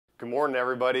Good morning,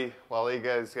 everybody. While you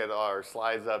guys get our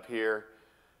slides up here,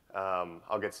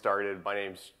 I'll get started. My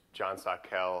name's Jon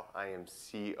Sockell. I am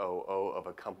COO of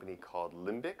a company called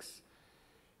Limbix,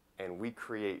 and we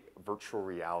create virtual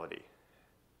reality.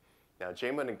 Now,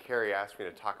 Jamin and Carrie asked me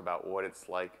to talk about what it's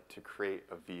like to create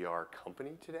a VR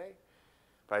company today,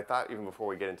 but I thought even before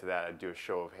we get into that, I'd do a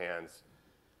show of hands.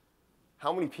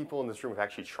 How many people in this room have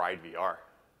actually tried VR?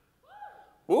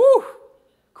 Woo!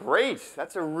 Great,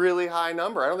 that's a really high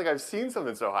number. I don't think I've seen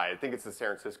something so high. I think it's the San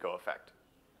Francisco effect,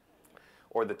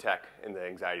 or the tech and the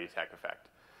AnxietyTech effect.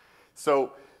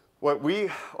 So what we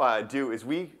do is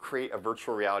we create a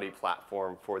virtual reality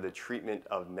platform for the treatment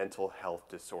of mental health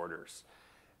disorders.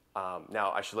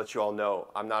 Now, I should let you all know,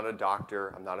 I'm not a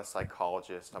doctor, I'm not a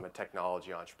psychologist, I'm a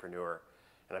technology entrepreneur,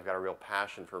 and I've got a real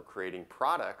passion for creating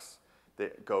products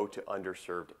that go to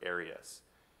underserved areas.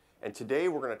 And today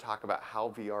we're going to talk about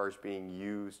how VR is being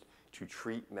used to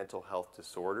treat mental health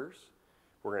disorders.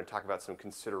 We're going to talk about some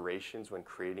considerations when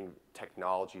creating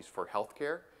technologies for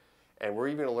healthcare. And we're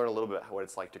even going to learn a little bit about what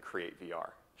it's like to create VR.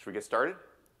 Should we get started?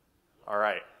 All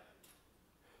right.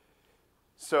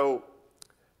 So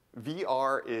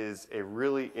VR is a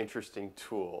really interesting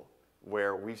tool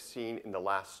where we've seen in the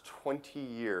last 20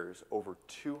 years over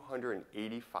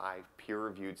 285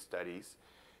 peer-reviewed studies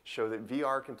show that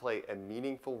VR can play a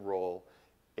meaningful role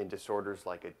in disorders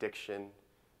like addiction,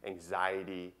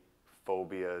 anxiety,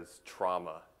 phobias,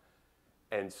 trauma.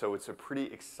 And so it's a pretty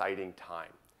exciting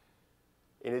time.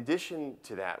 In addition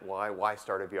to that, why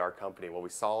start a VR company? Well,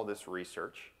 we saw this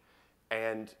research,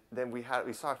 and then we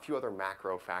saw a few other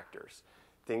macro factors.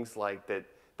 Things like that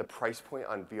the price point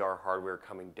on VR hardware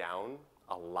coming down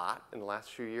a lot in the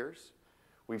last few years.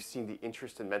 We've seen the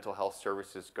interest in mental health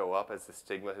services go up as the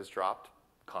stigma has dropped.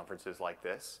 Conferences like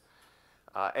this.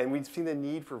 And we've seen the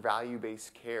need for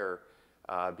value-based care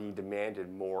being demanded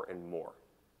more and more.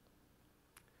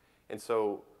 And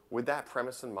so with that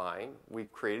premise in mind,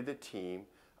 we've created a team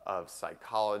of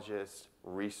psychologists,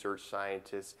 research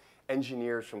scientists,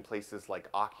 engineers from places like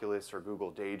Oculus or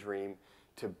Google Daydream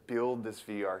to build this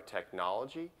VR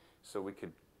technology so we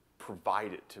could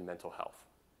provide it to mental health.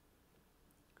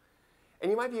 And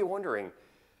you might be wondering,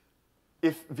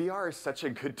 if VR is such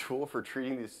a good tool for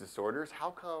treating these disorders,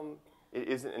 how come it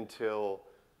isn't until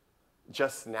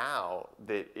just now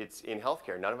that it's in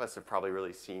healthcare? None of us have probably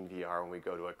really seen VR when we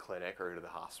go to a clinic or to the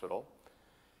hospital.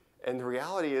 And the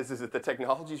reality is that the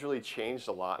technology's really changed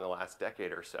a lot in the last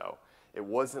decade or so. It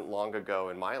wasn't long ago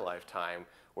in my lifetime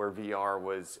where VR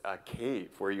was a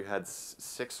cave, where you had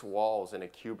 6 walls and a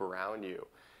cube around you.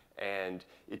 And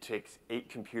it takes 8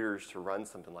 computers to run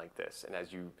something like this. And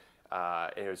as you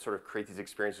and it would sort of create these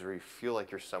experiences where you feel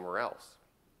like you're somewhere else.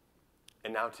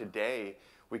 And now today,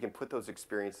 we can put those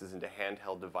experiences into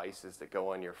handheld devices that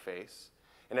go on your face.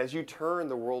 And as you turn,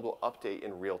 the world will update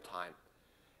in real time.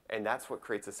 And that's what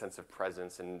creates a sense of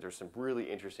presence. And there's some really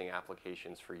interesting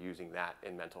applications for using that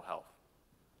in mental health.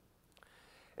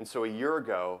 And so a year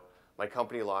ago, my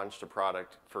company launched a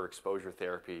product for exposure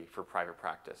therapy for private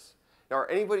practice. Now, are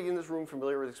anybody in this room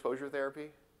familiar with exposure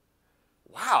therapy?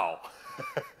 Wow.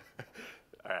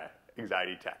 All right,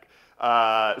 AnxietyTech.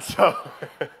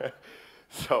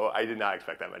 So I did not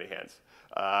expect that many hands.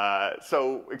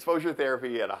 So exposure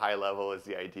therapy at a high level is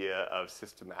the idea of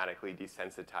systematically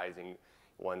desensitizing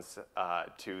one's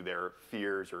to their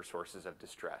fears or sources of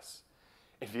distress.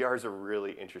 And VR is a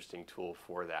really interesting tool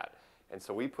for that. And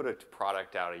so we put a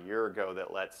product out a year ago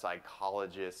that lets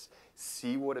psychologists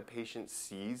see what a patient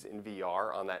sees in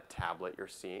VR on that tablet you're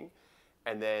seeing,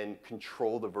 and then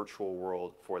control the virtual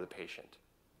world for the patient.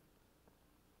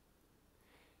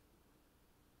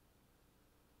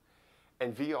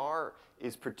 And VR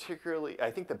is particularly, I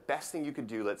think the best thing you could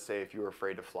do, let's say if you were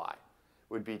afraid to fly,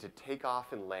 would be to take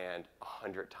off and land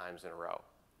 100 times in a row.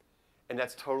 And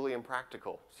that's totally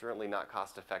impractical, certainly not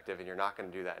cost effective, and you're not going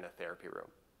to do that in a therapy room.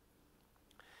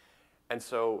 And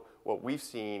so what we've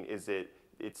seen is that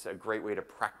it's a great way to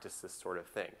practice this sort of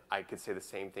thing. I could say the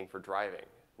same thing for driving.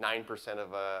 9%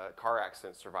 of car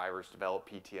accident survivors develop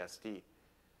PTSD.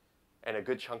 And a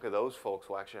good chunk of those folks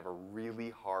will actually have a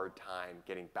really hard time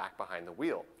getting back behind the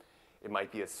wheel. It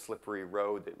might be a slippery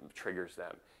road that triggers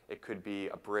them. It could be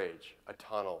a bridge, a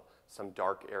tunnel, some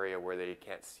dark area where they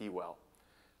can't see well.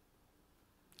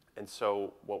 And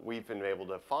so what we've been able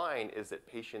to find is that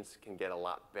patients can get a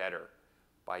lot better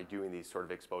by doing these sort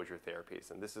of exposure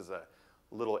therapies. And this is a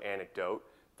little anecdote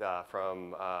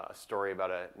from a story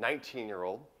about a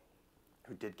 19-year-old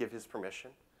who did give his permission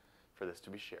for this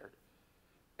to be shared.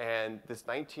 And this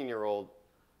 19-year-old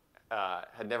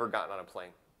had never gotten on a plane,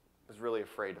 was really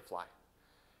afraid to fly.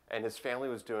 And his family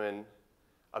was doing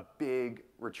a big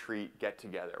retreat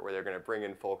get-together where they're going to bring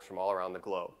in folks from all around the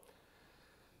globe.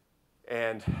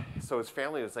 And so his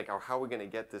family was like, oh, how are we going to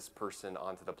get this person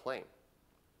onto the plane?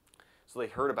 So they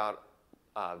heard about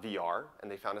VR,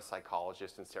 and they found a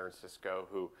psychologist in San Francisco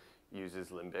who uses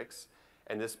Limbix.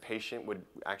 And this patient would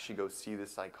actually go see the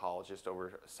psychologist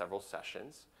over several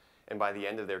sessions. And by the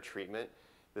end of their treatment,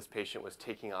 this patient was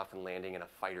taking off and landing in a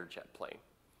fighter jet plane.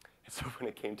 And so when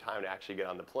it came time to actually get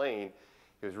on the plane,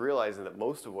 he was realizing that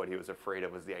most of what he was afraid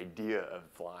of was the idea of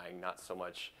flying, not so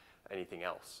much anything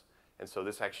else. And so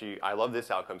this actually, I love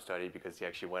this outcome study because he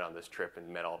actually went on this trip and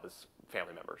met all of his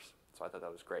family members. So I thought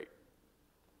that was great.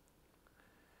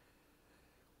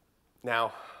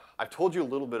 Now, I've told you a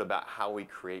little bit about how we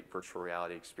create virtual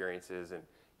reality experiences, and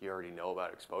you already know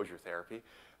about exposure therapy.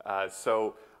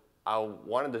 So I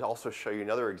wanted to also show you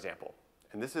another example.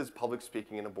 And this is public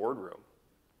speaking in a boardroom.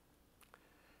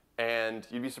 And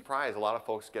you'd be surprised, a lot of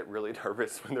folks get really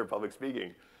nervous when they're public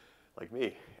speaking, like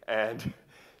me. And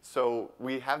so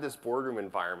we have this boardroom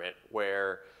environment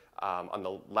where on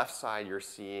the left side you're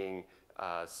seeing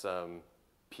some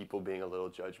people being a little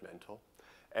judgmental.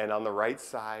 And on the right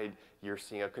side you're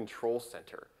seeing a control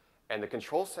center. And the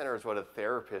control center is what a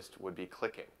therapist would be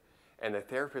clicking. And the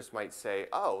therapist might say,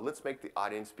 oh, let's make the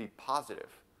audience be positive,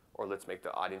 or let's make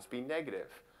the audience be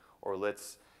negative, or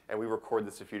and we record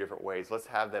this a few different ways. Let's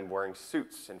have them wearing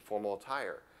suits and formal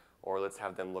attire, or let's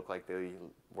have them look like they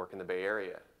work in the Bay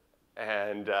Area.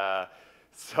 And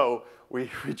so we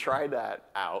tried that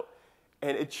out,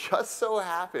 and it just so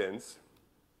happens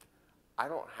I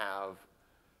don't have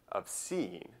a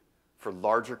scene for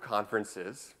larger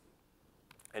conferences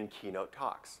and keynote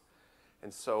talks.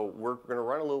 And so we're going to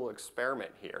run a little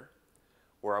experiment here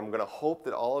where I'm going to hope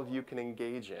that all of you can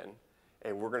engage in,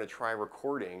 and we're going to try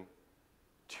recording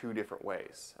 2 different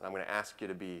ways. And I'm going to ask you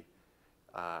to be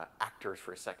actors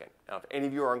for a second. Now, if any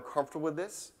of you are uncomfortable with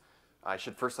this, I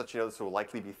should first let you know this will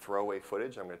likely be throwaway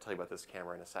footage. I'm going to tell you about this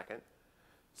camera in a second.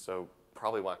 So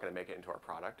probably not going to make it into our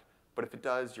product. But if it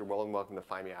does, you're more than welcome to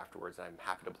find me afterwards, and I'm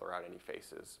happy to blur out any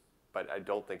faces. But I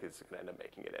don't think it's going to end up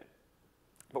making it in.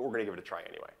 But we're going to give it a try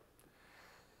anyway.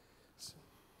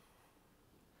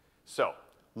 So,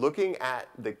 looking at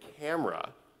the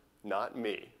camera, not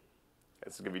me,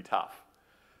 this is going to be tough.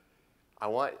 I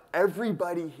want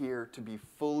everybody here to be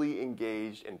fully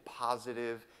engaged and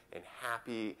positive and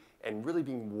happy and really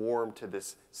being warm to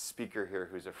this speaker here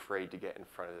who's afraid to get in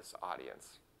front of this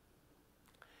audience.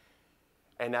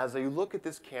 And as I look at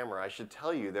this camera, I should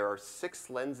tell you there are 6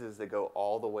 lenses that go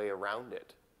all the way around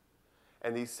it.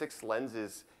 And these 6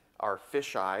 lenses are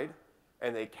fisheyed,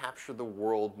 and they capture the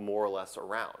world more or less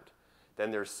around.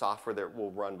 Then there's software that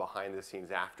will run behind the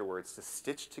scenes afterwards to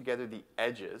stitch together the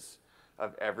edges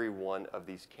of every one of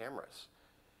these cameras.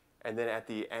 And then at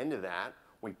the end of that,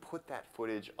 we put that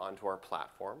footage onto our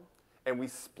platform, and we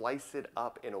splice it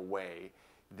up in a way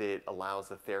that allows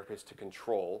the therapist to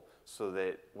control so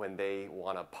that when they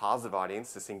want a positive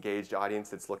audience, this engaged audience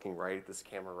that's looking right at this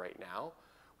camera right now,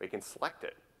 we can select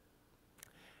it.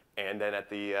 And then at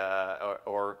the,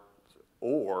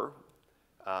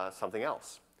 something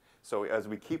else. So as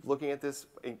we keep looking at this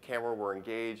camera, we're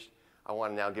engaged. I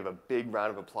want to now give a big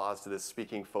round of applause to this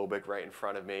speaking phobic right in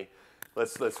front of me.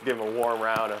 Let's give him a warm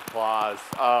round of applause.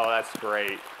 Oh, that's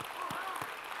great.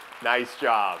 Nice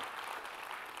job.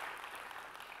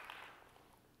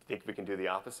 Think we can do the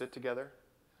opposite together?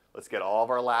 Let's get all of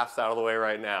our laughs out of the way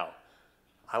right now.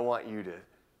 I want you to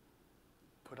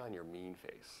put on your mean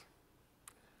face.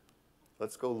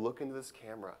 Let's go look into this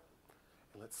camera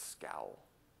and let's scowl.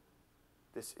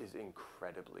 This is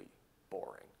incredibly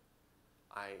boring.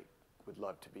 I would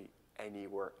love to be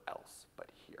anywhere else but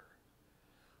here.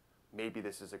 Maybe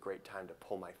this is a great time to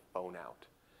pull my phone out.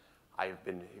 I've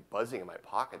been buzzing in my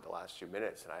pocket the last few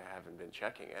minutes and I haven't been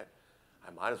checking it.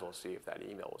 I might as well see if that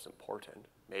email was important.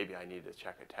 Maybe I need to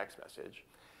check a text message.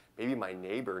 Maybe my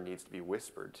neighbor needs to be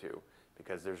whispered to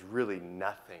because there's really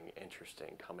nothing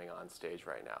interesting coming on stage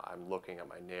right now. I'm looking at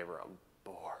my neighbor, I'm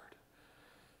bored.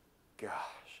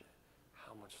 Gosh,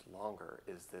 how much longer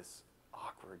is this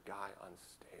awkward guy on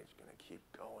stage gonna keep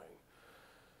going?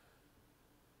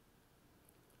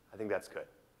 I think that's good.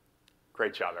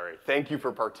 Great job, Ari. Thank you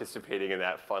for participating in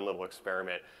that fun little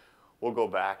experiment. We'll go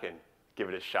back and give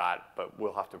it a shot, but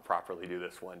we'll have to properly do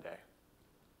this one day.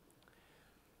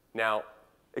 Now,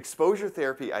 exposure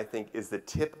therapy, I think, is the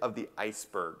tip of the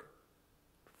iceberg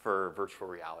for virtual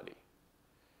reality.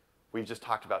 We've just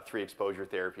talked about 3 exposure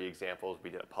therapy examples. We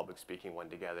did a public speaking one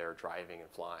together, driving and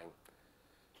flying.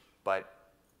 But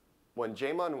when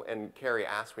Jaemon and Carrie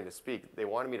asked me to speak, they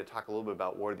wanted me to talk a little bit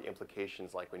about what are the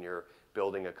implications like when you're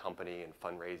building a company and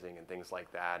fundraising and things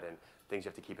like that, and things you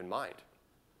have to keep in mind.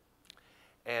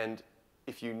 And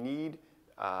if you need,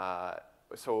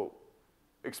 so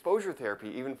exposure therapy,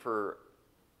 even for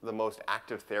the most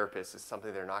active therapists, is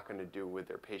something they're not going to do with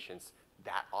their patients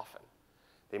that often.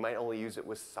 They might only use it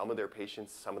with some of their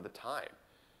patients some of the time.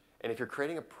 And if you're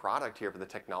creating a product here for the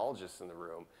technologists in the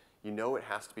room, you know it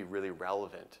has to be really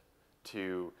relevant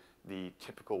to the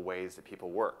typical ways that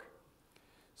people work.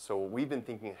 So what we've been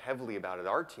thinking heavily about at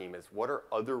our team is what are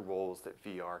other roles that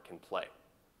VR can play?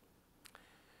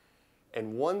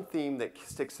 And one theme that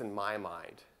sticks in my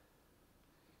mind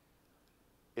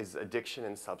is addiction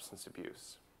and substance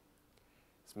abuse.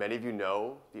 As many of you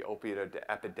know, the opioid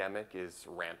epidemic is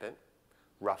rampant.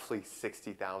 Roughly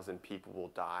 60,000 people will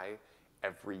die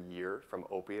every year from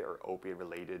opiate or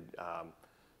opiate-related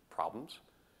problems.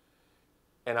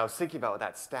 And I was thinking about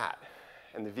that stat.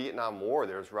 In the Vietnam War,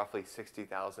 there was roughly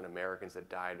 60,000 Americans that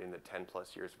died in the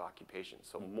 10+ years of occupation.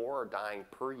 So more are dying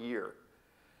per year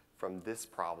from this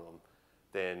problem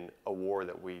than a war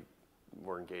that we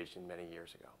were engaged in many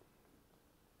years ago.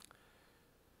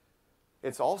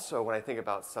 It's also, when I think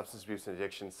about substance abuse and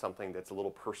addiction, something that's a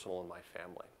little personal in my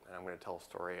family. And I'm going to tell a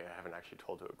story I haven't actually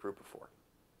told to a group before.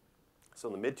 So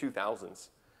in the mid-2000s,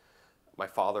 my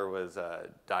father was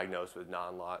diagnosed with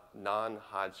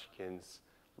non-Hodgkin's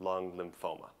lung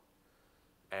lymphoma.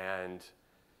 And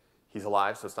he's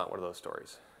alive, so it's not one of those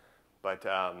stories. But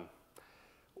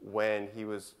when he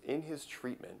was in his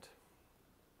treatment,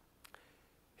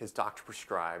 his doctor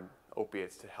prescribed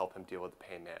opiates to help him deal with the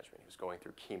pain management. He was going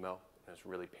through chemo. It was a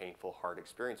really painful, hard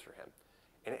experience for him.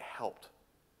 And it helped.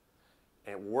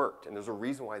 And it worked. And there's a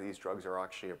reason why these drugs are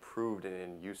actually approved and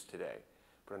in use today.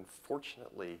 But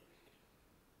unfortunately,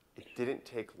 it didn't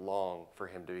take long for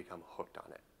him to become hooked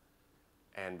on it.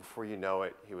 And before you know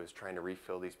it, he was trying to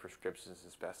refill these prescriptions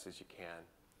as best as you can.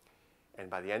 And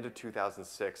by the end of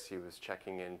 2006, he was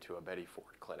checking into a Betty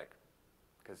Ford clinic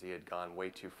because he had gone way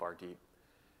too far deep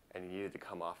and he needed to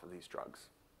come off of these drugs.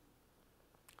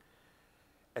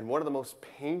 And one of the most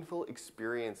painful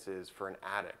experiences for an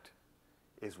addict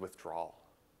is withdrawal.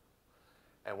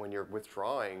 And when you're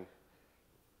withdrawing,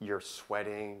 you're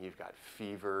sweating, you've got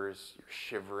fevers, you're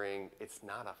shivering. It's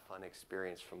not a fun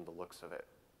experience from the looks of it.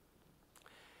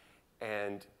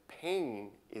 And pain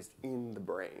is in the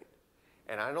brain.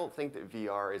 And I don't think that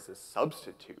VR is a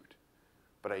substitute,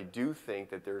 but I do think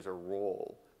that there's a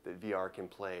role that VR can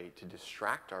play to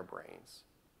distract our brains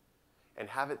and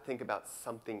have it think about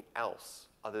something else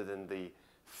other than the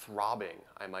throbbing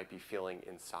I might be feeling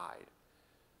inside.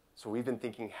 So we've been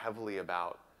thinking heavily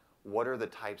about what are the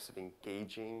types of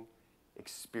engaging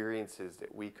experiences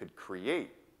that we could create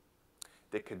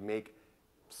that could make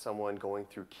someone going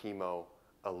through chemo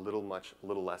a little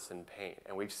less in pain.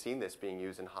 And we've seen this being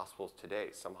used in hospitals today.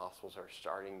 Some hospitals are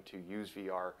starting to use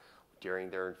VR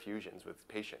during their infusions with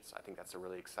patients. I think that's a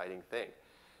really exciting thing.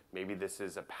 Maybe this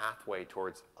is a pathway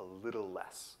towards a little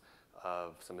less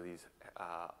of some of these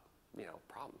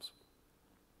problems.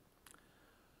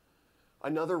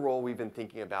 Another role we've been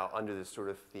thinking about under this sort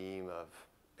of theme of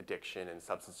addiction and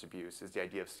substance abuse is the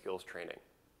idea of skills training.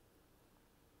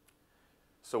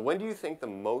 So when do you think the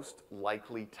most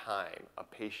likely time a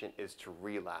patient is to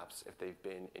relapse if they've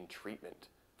been in treatment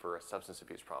for a substance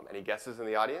abuse problem? Any guesses in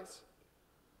the audience?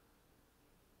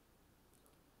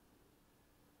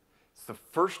 It's the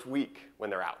first week when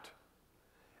they're out.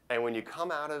 And when you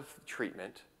come out of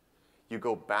treatment, you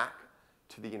go back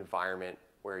to the environment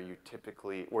where you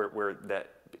typically, where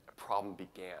that problem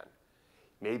began.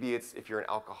 Maybe it's, if you're an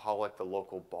alcoholic, the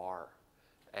local bar,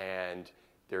 and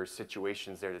there's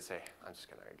situations there to say, I'm just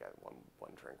gonna get one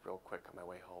drink real quick on my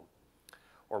way home.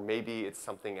 Or maybe it's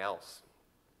something else,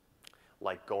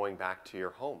 like going back to your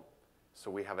home.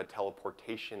 So we have a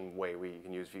teleportation way we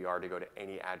can use VR to go to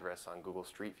any address on Google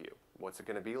Street View. What's it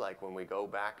gonna be like when we go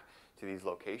back to these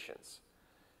locations?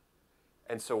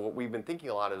 And so what we've been thinking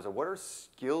a lot is, what are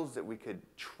skills that we could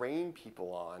train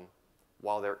people on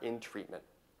while they're in treatment?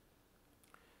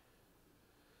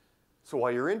 So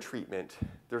while you're in treatment,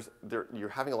 you're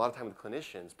having a lot of time with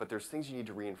clinicians, but there's things you need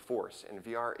to reinforce, and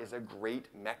VR is a great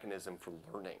mechanism for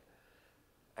learning.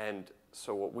 And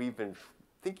so what we've been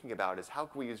thinking about is, how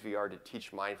can we use VR to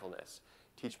teach mindfulness,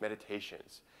 teach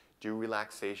meditations, do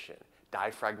relaxation,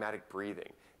 diaphragmatic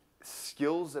breathing,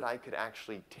 skills that I could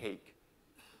actually take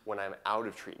when I'm out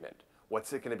of treatment.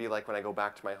 What's it going to be like when I go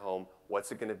back to my home?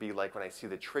 What's it going to be like when I see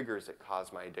the triggers that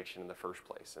caused my addiction in the first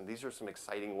place? And these are some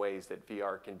exciting ways that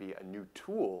VR can be a new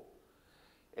tool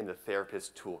in the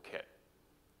therapist toolkit.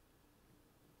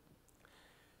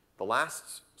 The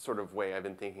last sort of way I've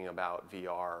been thinking about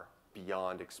VR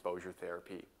beyond exposure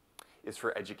therapy is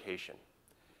for education.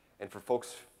 And for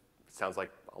folks, it sounds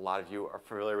like a lot of you are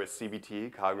familiar with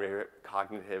CBT,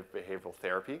 cognitive behavioral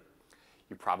therapy.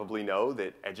 You probably know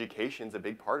that education is a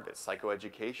big part of it,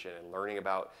 psychoeducation and learning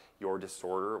about your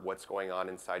disorder, what's going on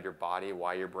inside your body,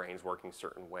 why your brain's working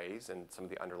certain ways, and some of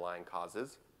the underlying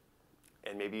causes,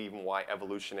 and maybe even why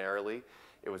evolutionarily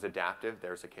it was adaptive.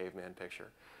 There's a caveman picture.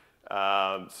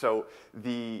 So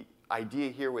the idea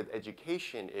here with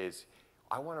education is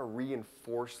I want to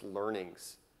reinforce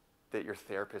learnings that your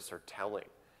therapists are telling.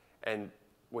 And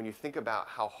when you think about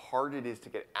how hard it is to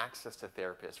get access to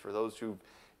therapists, for those who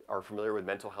are familiar with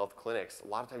mental health clinics, a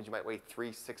lot of times you might wait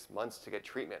 3-6 months to get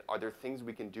treatment. Are there things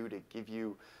we can do to give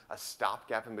you a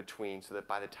stopgap in between so that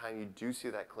by the time you do see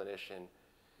that clinician,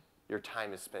 your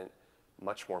time is spent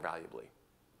much more valuably?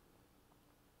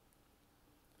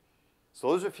 So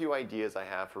those are a few ideas I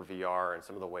have for VR and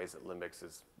some of the ways that Limbix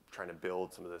is trying to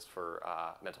build some of this for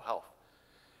mental health.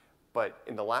 But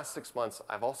in the last 6 months,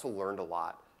 I've also learned a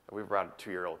lot. We've brought a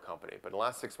 2-year-old company, but in the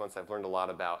last 6 months, I've learned a lot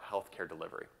about healthcare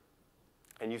delivery.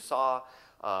 And you saw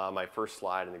my first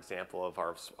slide, an example of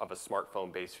a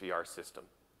smartphone-based VR system,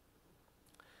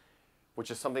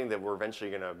 which is something that we're eventually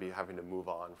going to be having to move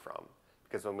on from.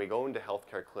 Because when we go into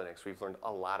healthcare clinics, we've learned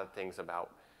a lot of things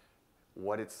about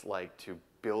what it's like to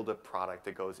build a product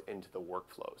that goes into the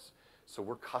workflows. So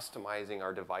we're customizing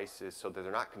our devices so that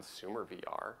they're not consumer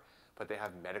VR, but they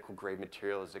have medical grade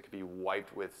materials that could be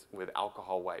wiped with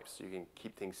alcohol wipes so you can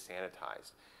keep things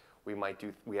sanitized.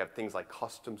 We have things like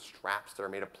custom straps that are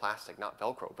made of plastic, not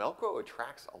Velcro. Velcro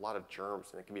attracts a lot of germs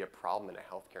and it can be a problem in a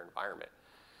healthcare environment.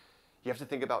 You have to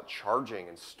think about charging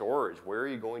and storage. Where are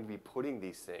you going to be putting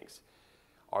these things?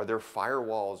 Are there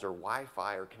firewalls or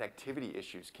Wi-Fi or connectivity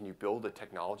issues? Can you build a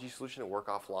technology solution to work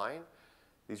offline?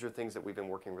 These are things that we've been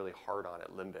working really hard on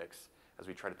at Limbix as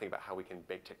we try to think about how we can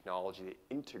make technology that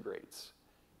integrates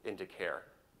into care.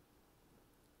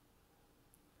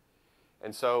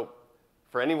 And so,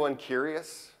 for anyone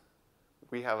curious,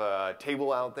 we have a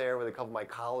table out there with a couple of my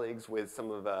colleagues with some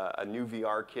of a new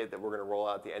VR kit that we're going to roll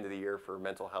out at the end of the year for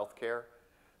mental health care.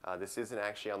 This isn't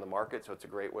actually on the market, so it's a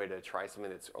great way to try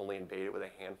something that's only in beta with a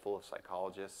handful of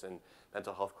psychologists and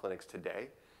mental health clinics today.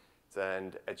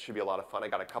 And it should be a lot of fun. I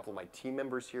got a couple of my team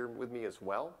members here with me as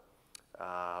well.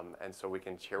 And so we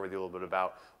can share with you a little bit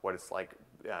about what it's like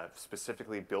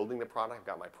specifically building the product. I've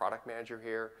got my product manager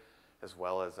here, as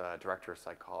well as a director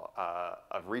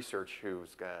of research who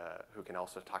can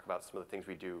also talk about some of the things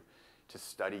we do to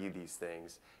study these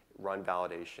things, run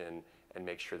validation, and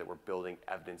make sure that we're building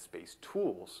evidence-based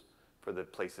tools for the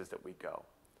places that we go.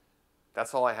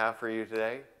 That's all I have for you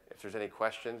today. If there's any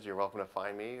questions, you're welcome to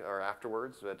find me or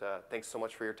afterwards, but thanks so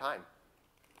much for your time.